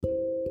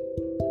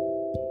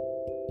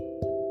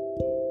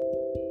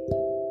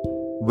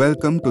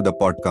Welcome to the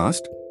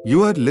podcast.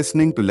 You are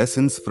listening to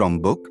lessons from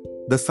book,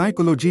 The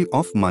Psychology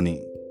of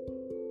Money.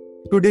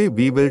 Today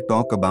we will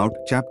talk about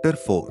Chapter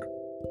 4.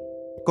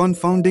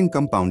 Confounding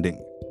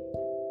Compounding.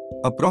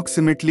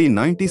 Approximately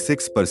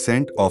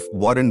 96% of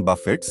Warren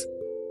Buffett's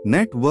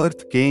net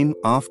worth came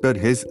after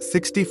his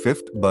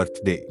 65th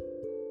birthday.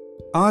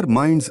 Our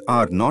minds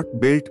are not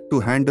built to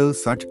handle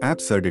such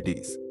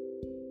absurdities.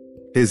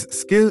 His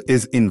skill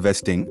is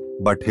investing,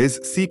 but his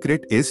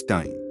secret is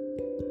time.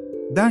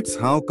 That's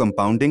how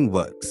compounding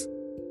works.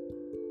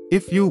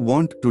 If you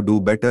want to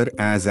do better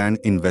as an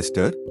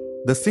investor,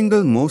 the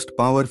single most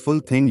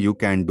powerful thing you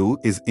can do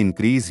is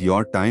increase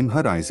your time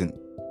horizon.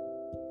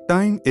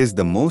 Time is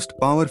the most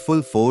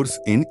powerful force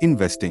in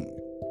investing.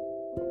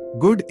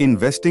 Good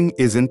investing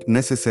isn't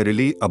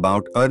necessarily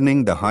about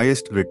earning the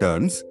highest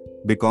returns,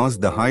 because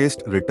the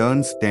highest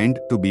returns tend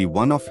to be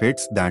one-off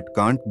hits that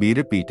can't be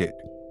repeated.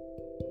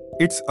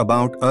 It's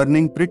about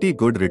earning pretty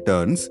good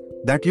returns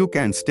that you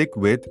can stick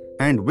with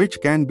and which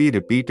can be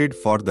repeated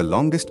for the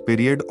longest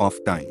period of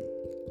time.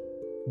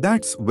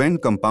 That's when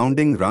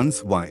compounding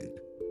runs wild.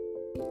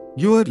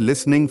 You are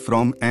listening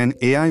from an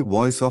AI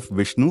voice of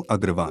Vishnu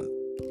Agrawal.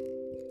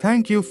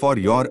 Thank you for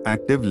your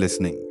active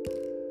listening.